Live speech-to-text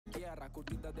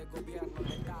curtida de gobierno, de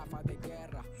estafa, de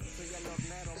guerra. Soy el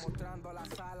hornero mostrando la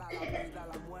sala, la vida,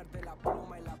 la muerte, la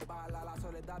pluma y la bala, la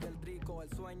soledad del rico, el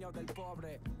sueño del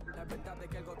pobre. La verdad es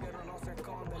que el gobierno no se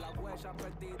esconde, las huellas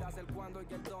perdidas, el cuándo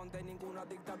y el dónde. Ninguna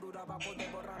dictadura va a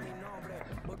poder borrar mi nombre,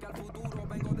 porque al futuro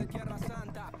vengo de Tierra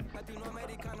Santa.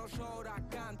 Latinoamericano llora,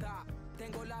 canta.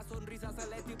 Tengo la sonrisa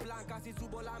celeste y blanca, si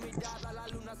subo la mirada la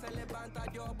luna se levanta.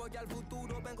 Yo voy al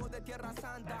futuro, vengo de Tierra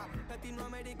Santa.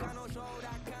 Latinoamericano llora,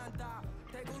 canta.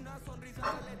 Tengo una sonrisa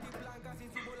celeste y blanca, si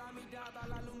subo la mirada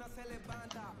la luna se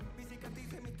levanta. Mi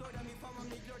cicatriz, mi historia, mi fama,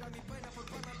 mi gloria, mi pena por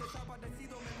panas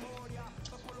desaparecido, memoria.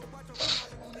 Por los guachos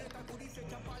finales, cunetas, gurises,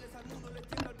 chapales al mundo le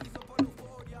tiembla el piso por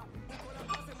euforia. Busco la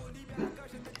paz en Bolivia, en las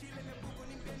calles de Chile, me busco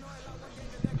en invierno el agua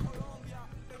caliente de Colombia.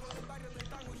 Vengo del barrio del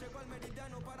tango y llego al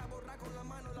meridiano para borrar con la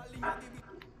mano la línea dividida.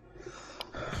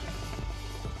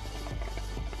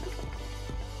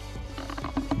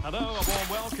 Hello, a warm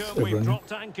welcome. We've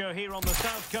dropped anchor here on the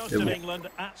south coast of England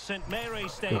at St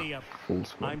Mary's Stadium.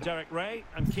 I'm Derek Ray,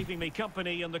 and keeping me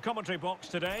company in the commentary box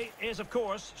today is, of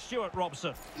course, Stuart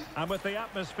Robson. And with the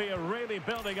atmosphere really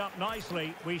building up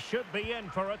nicely, we should be in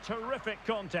for a terrific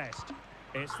contest.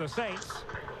 It's the Saints,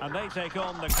 and they take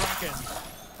on the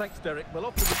Krakens. Thanks, Derek. Well,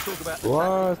 often we talk about the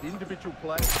tactics, the individual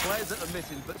players that are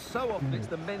missing, but so often it's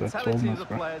the mentality of the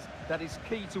players that is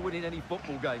key to winning any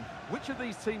football game. Which of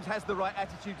these teams has the right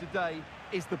attitude today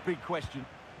is the big question.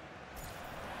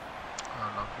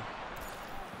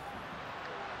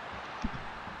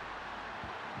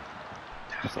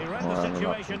 He read the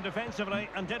situation defensively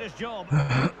and did his job.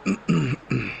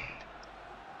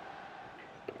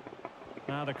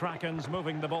 Now the Krakens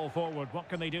moving the ball forward. What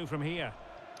can they do from here?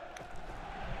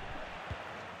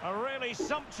 A really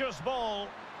sumptuous ball.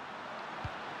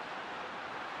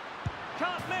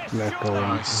 Can't miss, surely.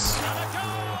 Nice. And a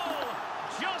goal!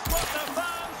 Just what the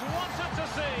fans wanted to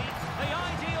see. The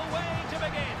ideal way to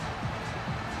begin.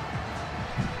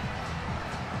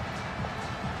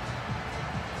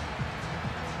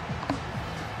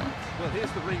 Well,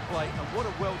 here's the replay, and what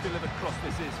a well-delivered cross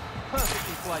this is.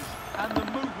 Perfectly placed, and the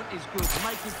movement is good,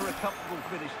 making for a comfortable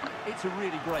finish. It's a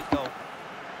really great goal.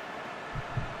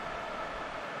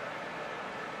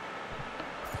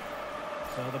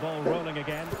 So the ball rolling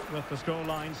again with the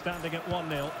scoreline standing at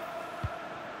 1-0.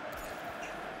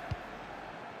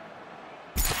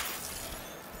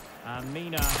 And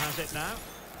Mina has it now.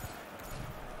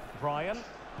 Brian.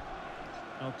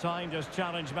 Well, time just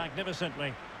challenged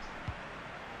magnificently.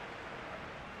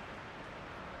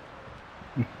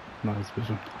 Nice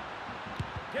vision.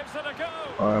 Gives it a go.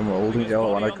 I'm holding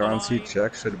L and I can't see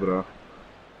Jack shit, bro.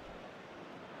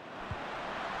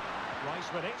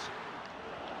 Rice with it.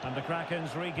 And the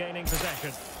Krakens regaining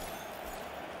possession.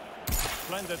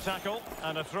 Splendid tackle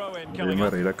and a throw-in coming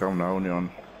up. That come now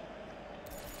on.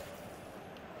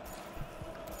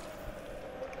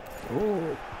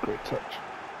 Oh, great touch.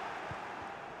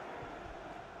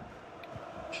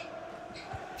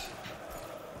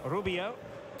 Rubio.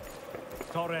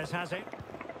 Torres has it.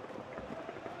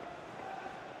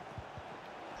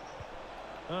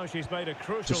 Oh, she's made a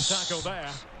crucial tackle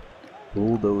there.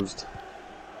 Bulldozed.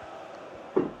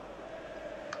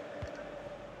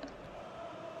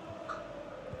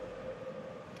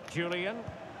 Julian.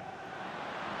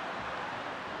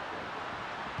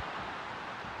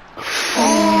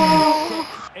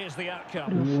 Oh! Is the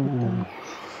outcome.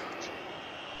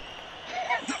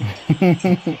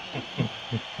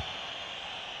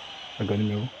 I got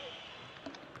him.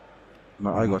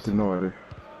 No, I got him already.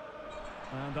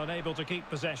 And unable to keep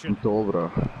possession. Tol,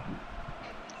 bro.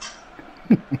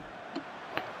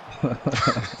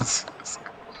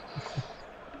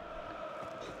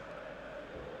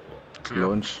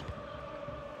 Launch.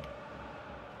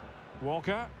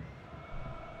 Walker.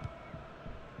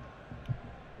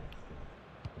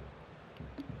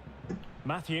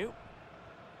 Matthew.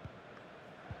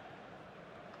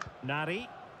 Nari.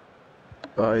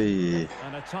 Aye.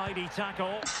 And a tidy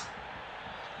tackle.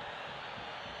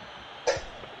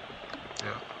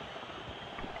 Yeah.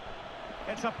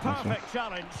 It's a perfect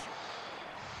challenge.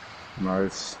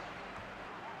 Nice.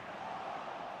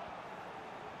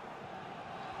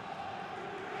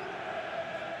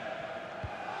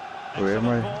 Where am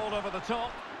I? Ball over the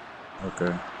top.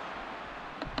 Okay.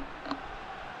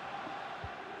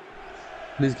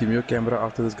 Please give me your camera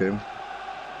after this game.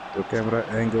 Your camera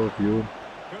angle view.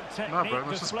 No, bro,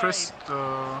 let's just press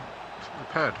the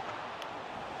pad.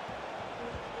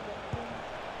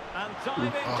 And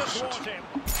diving to thwart him.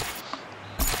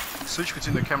 Switch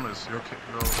between the cameras, your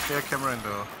player camera and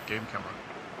the game camera.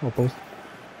 Oh, post.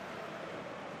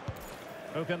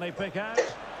 Who can they pick out?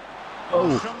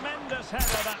 Oh. Tremendous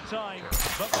header that time,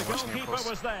 but the goalkeeper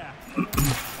was there.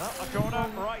 Well, a corner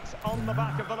right on the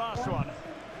back of the last one.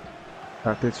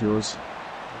 It's yours.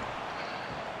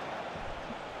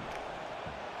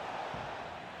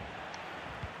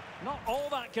 Not all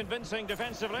that convincing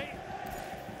defensively.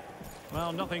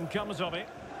 Well, nothing comes of it.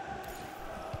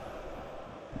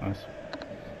 Nice.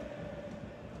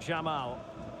 Jamal.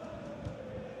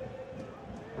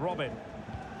 Robin.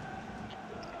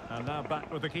 And now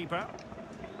back with the keeper.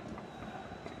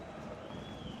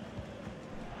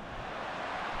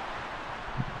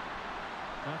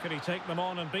 How can he take them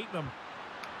on and beat them?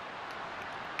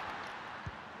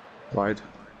 Wide.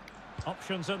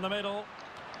 Options in the middle.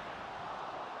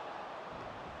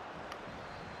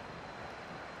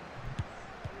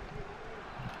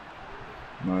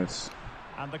 Nice.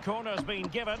 And the corner's been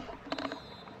given.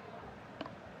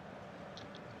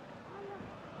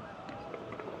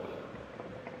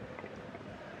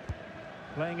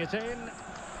 Playing it in.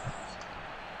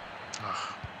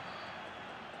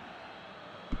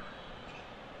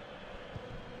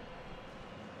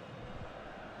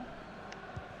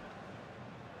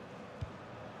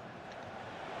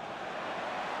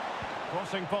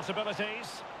 Crossing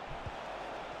possibilities.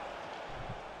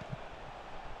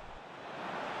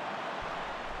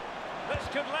 This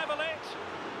could level it.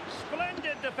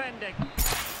 Splendid defending.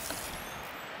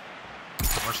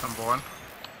 Watch number one.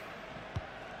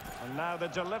 And now the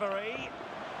delivery.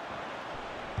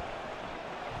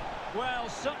 Well,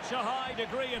 such a high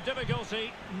degree of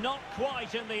difficulty, not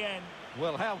quite in the end.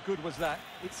 Well, how good was that?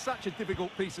 It's such a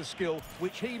difficult piece of skill,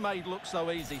 which he made look so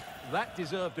easy. That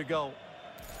deserved a goal.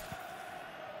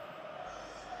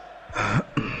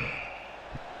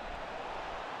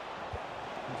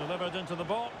 Delivered into the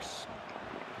box.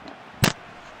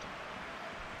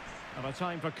 And a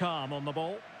time for calm on the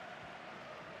ball.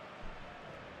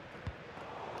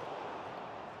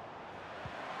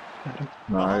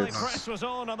 The high press was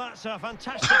on, and that's a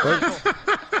fantastic tackle.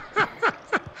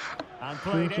 And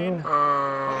played in.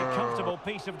 A comfortable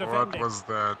piece of defending. What was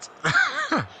that?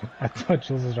 I thought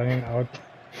she was running out.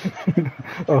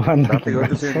 Oh, unlucky.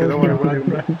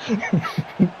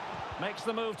 Makes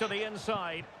the move to the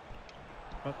inside.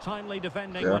 But timely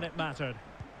defending when it mattered.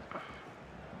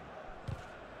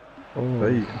 Oh.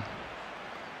 Hey.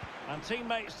 And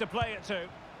teammates to play it to.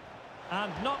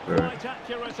 And not quite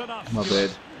accurate enough. My bad.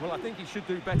 Well, I think he should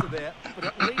do better there, but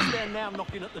at least they're now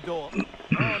knocking at the door.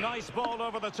 Oh, nice ball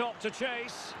over the top to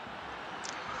chase.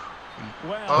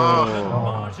 Well,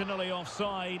 marginally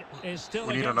offside is still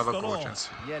We need against another the goal law. chance.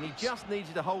 Yeah, and he just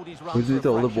needed to hold his run We for a need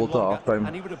all the fraction ball to longer, half-time.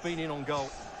 and he would have been in on goal.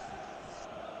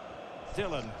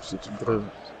 Dylan.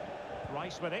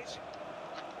 Rice with it.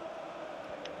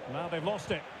 Now they've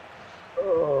lost it.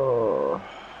 Oh,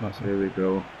 here we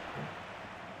go.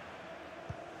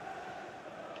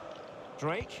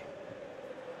 Drake.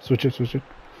 Switch it. Okay.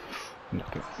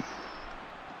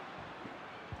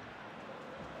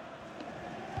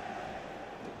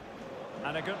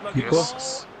 And a good looking ball.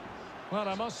 Well,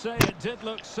 I must say it did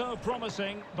look so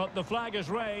promising, but the flag is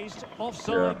raised.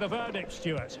 Offside the verdict,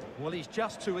 Stuart. Well, he's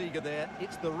just too eager there.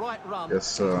 It's the right run. Yes,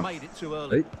 sir. He's made it too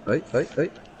early. Hey.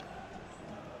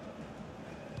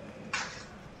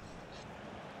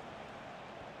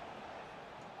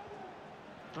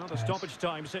 Well, the stoppage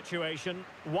time situation.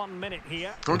 1 minute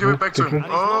here. Don't give it back to him. And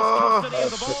he's lost custody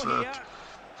of the ball here.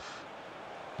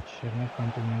 Should not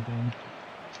continue.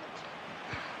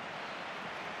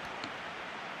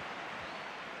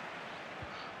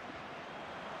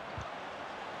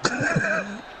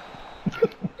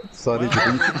 Sorry,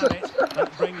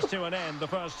 That brings to an end the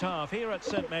first half here at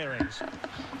St Mary's.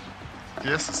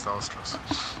 Yes, it's the Austrians.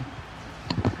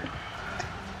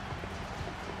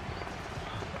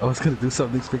 I was gonna do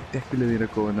something spectacular in the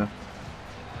corner.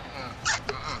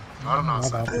 I don't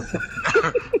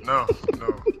know.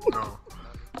 No.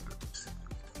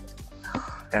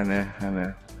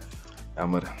 Anne.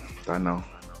 Jammer. Daar nou.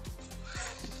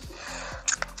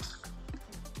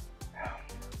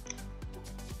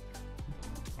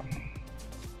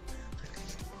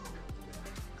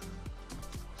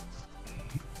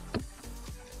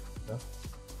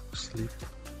 Sleep.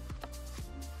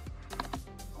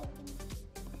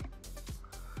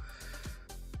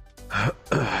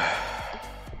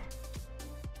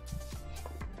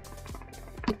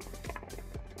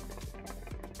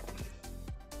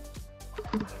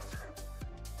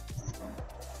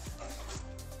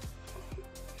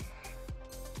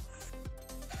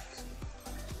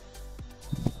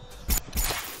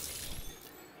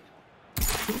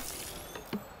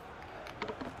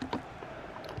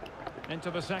 Into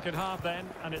the second half then,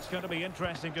 and it's going to be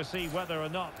interesting to see whether or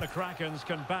not the Krakens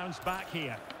can bounce back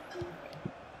here.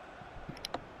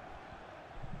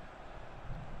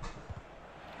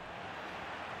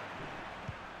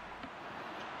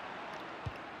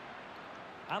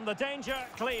 And the danger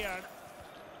cleared.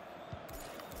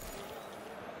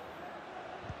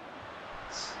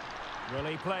 Will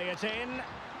he play it in?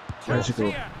 There you go. Chance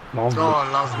here. Oh,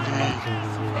 lovely. He's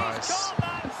Nice. caught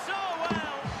that so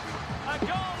well. A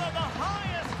goal of the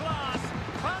highest class.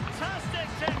 Fantastic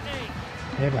technique.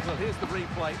 Well, here's the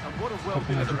replay, and what a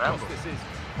well-delivered cross this is.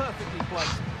 Perfectly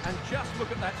placed, and just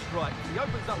look at that strike. He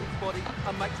opens up his body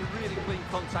and makes a really clean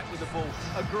contact with the ball.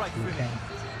 A great finish.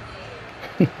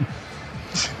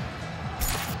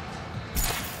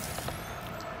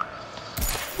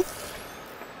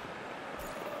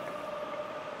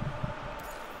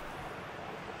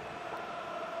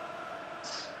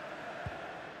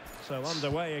 So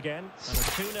underway again, and a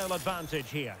 2-0 advantage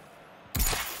here.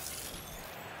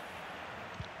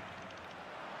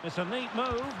 It's a neat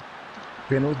move.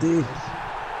 Penalty.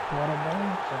 What a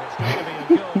ball. So it's going to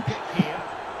be a goal kick here.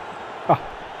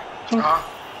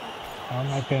 On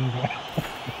my pen.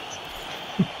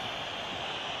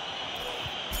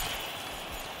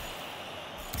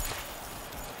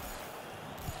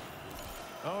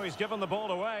 Oh, he's given the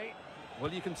ball away.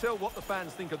 Well, you can tell what the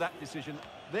fans think of that decision.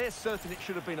 They're certain it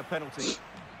should have been a penalty.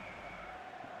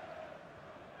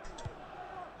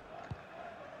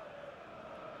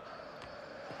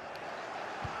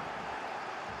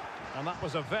 And that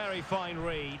was a very fine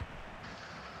read.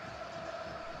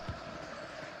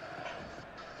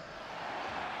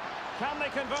 Can they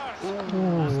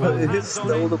convert? It is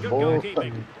still the Good ball.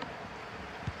 goalkeeping.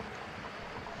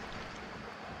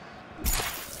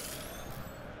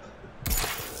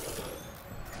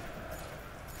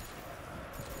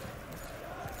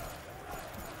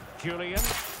 Julian.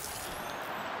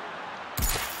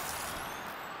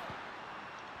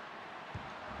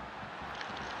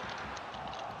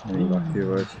 Lucky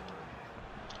right.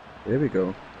 There we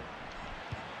go.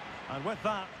 And with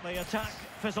that, the attack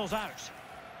fizzles out.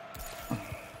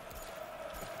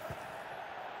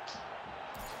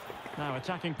 Now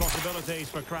attacking possibilities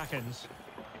for Krakens.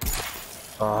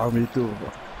 Ah, me too.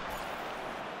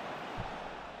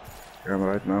 I'm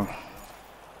right now.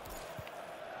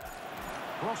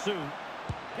 Rosu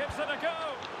gives it a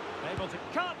go. Able to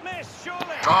can't miss,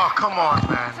 surely. Oh, come on,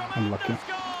 man. Tremendous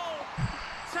goal.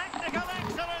 Technical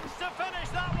excellence to finish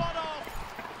that one off.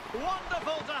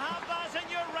 Wonderful to have that in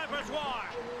your repertoire.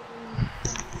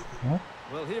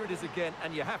 Well, here it is again,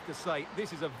 and you have to say,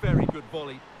 this is a very good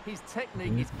volley. His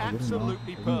technique is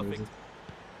absolutely perfect.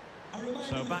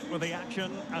 So back with the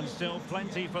action, and still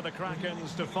plenty for the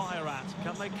Krakens to fire at.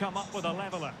 Can they come up with a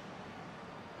leveller?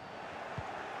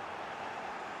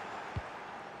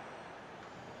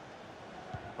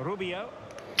 Rubio.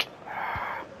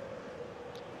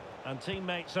 And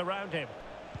teammates around him.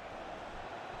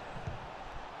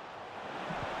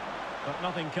 But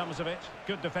nothing comes of it.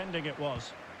 Good defending it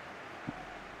was.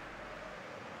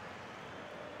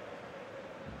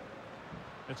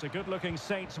 It's a good-looking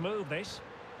Saints move, this.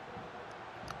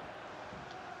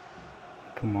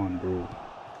 Come on, bro.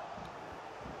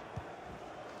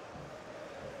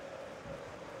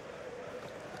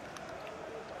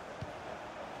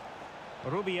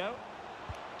 Rubio.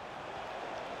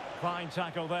 Fine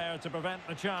tackle there to prevent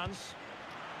the chance.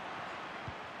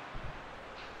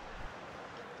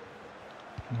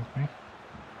 Okay.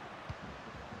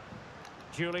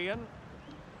 Julian.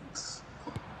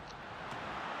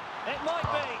 It might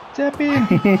be. Tap in.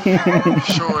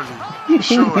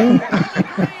 Surely.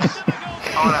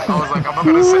 I was like, I'm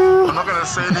not gonna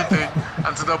say anything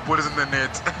until that ball is in the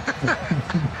net.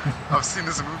 I've seen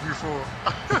this movie before.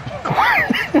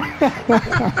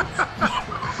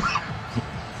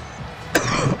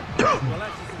 Well,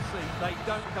 as you can see, they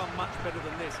don't come much better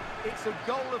than this. It's a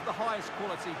goal of the highest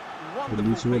quality.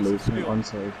 Wonderful piece of skill.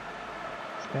 Onside.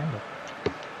 Stand up.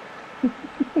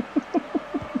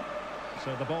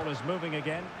 So the ball is moving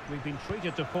again. We've been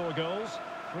treated to 4 goals.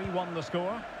 3-1 the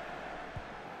score.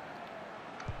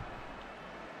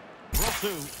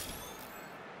 Rosu.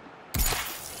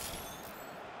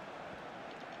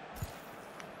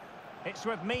 It's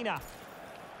with Mina.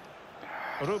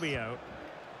 Rubio.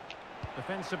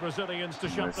 Defensive Brazilians to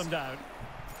shut them down.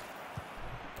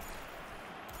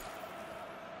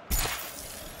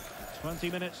 "20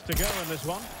 minutes to go in this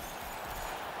one.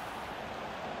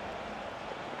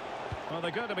 Well,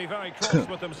 they're going to be very cross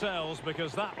with themselves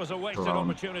because that was a wasted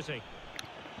opportunity.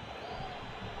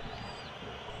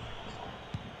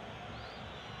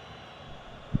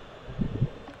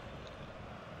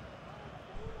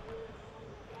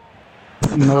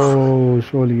 No,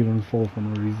 surely you don't fall for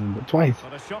no reason, but twice.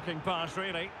 What a shocking pass,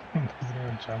 really.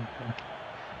 Jump.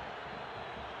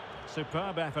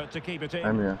 Superb effort to keep it in.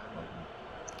 I'm here.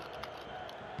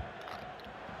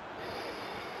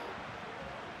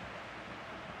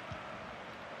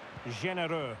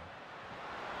 Genereux.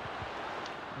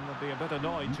 And they'll be a bit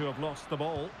annoyed to have lost the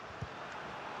ball.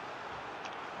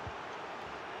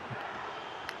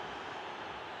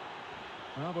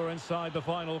 Well, we're inside the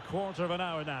final quarter of an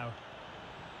hour now.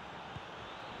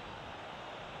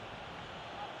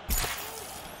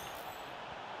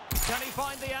 Can he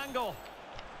find the angle?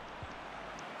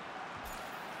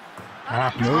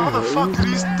 How the fuck do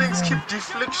these things keep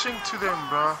deflection to them,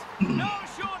 bro? No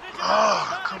shortage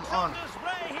of come on.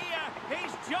 Ray here.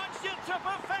 He's judged it to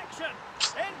perfection.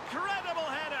 Incredible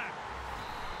header.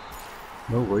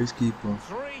 No ways, keeper.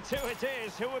 3-2 it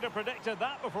is. Who would have predicted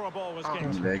that before a ball was kicked?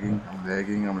 I'm lagging.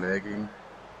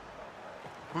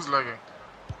 Who's lagging?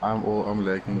 I'm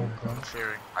lagging. I'm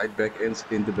sharing. Right back and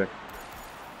spin the back.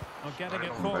 Well, getting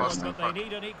it forward, but they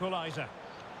need an equaliser.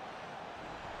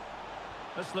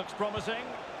 This looks promising.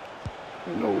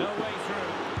 No. No way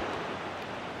through.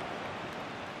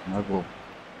 My ball.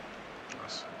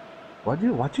 Yes.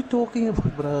 What you talking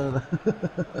about, brother?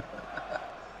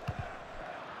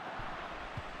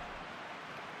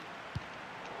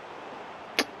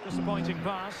 Disappointing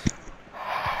pass.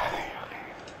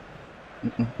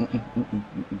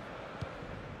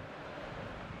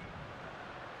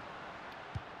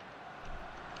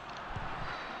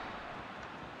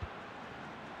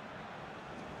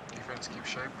 Defense keep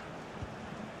shape.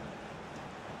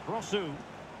 Rosu.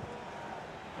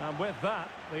 And with that,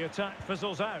 the attack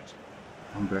fizzles out.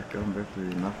 I'm back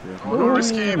really enough. Yeah. Oh, no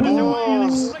risky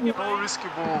balls. No risky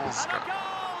balls. And a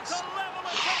goal to level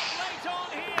it up late on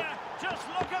here. Just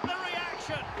look at the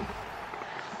reaction.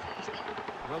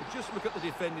 Well, just look at the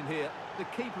defending here. The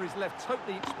keeper is left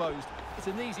totally exposed. It's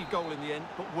an easy goal in the end,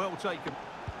 but well taken.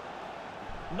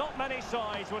 Not many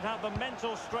sides would have the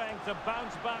mental strength to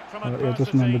bounce back from Ja,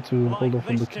 just remember adversity to hold like off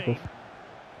on the this team. kickoff.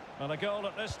 Well, a goal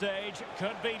at this stage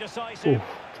could be decisive.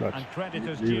 Clutch. And credit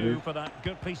is Leave it due in. for that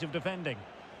good piece of defending.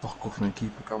 Fuck off, man,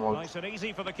 keeper, come on. Nice and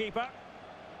easy for the keeper.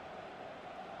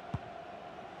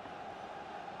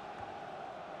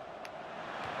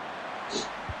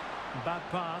 Bad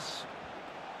pass.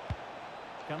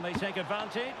 Can they take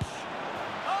advantage?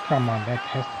 Come on, that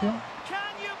has you. Can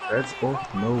you believe That's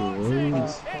off, what no we're watching?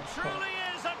 ways. It truly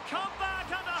is a comeback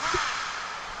and a half.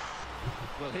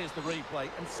 Well, here's the replay.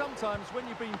 And sometimes when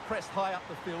you're being pressed high up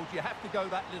the field, you have to go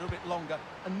that little bit longer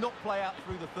and not play out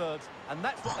through the thirds. And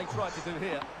that's what they tried to do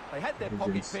here. They had their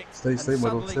pocket picked, Stay and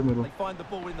middle, stay middle. they find the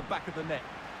ball in the back of the net.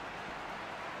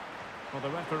 Well, the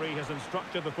referee has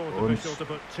instructed the fourth Once. official to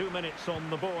put 2 minutes on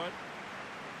the board.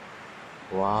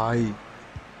 Why?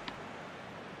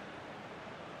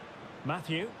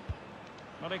 Matthew.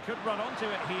 Well, he could run onto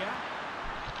it here.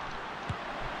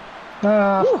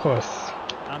 Of course.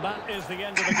 And that is the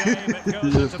end of the game. It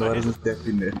goes Yes, into waar is the een step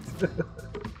in net?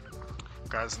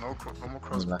 Guys, no more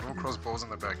cross balls in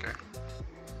the back, eh?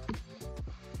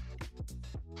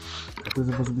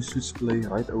 This was a switch play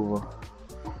right over.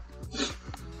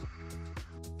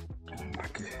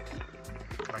 Okay.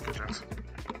 Thank you, James.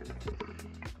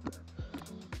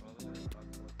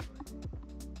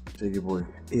 Take it, boy.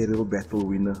 Aerial battle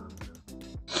winner.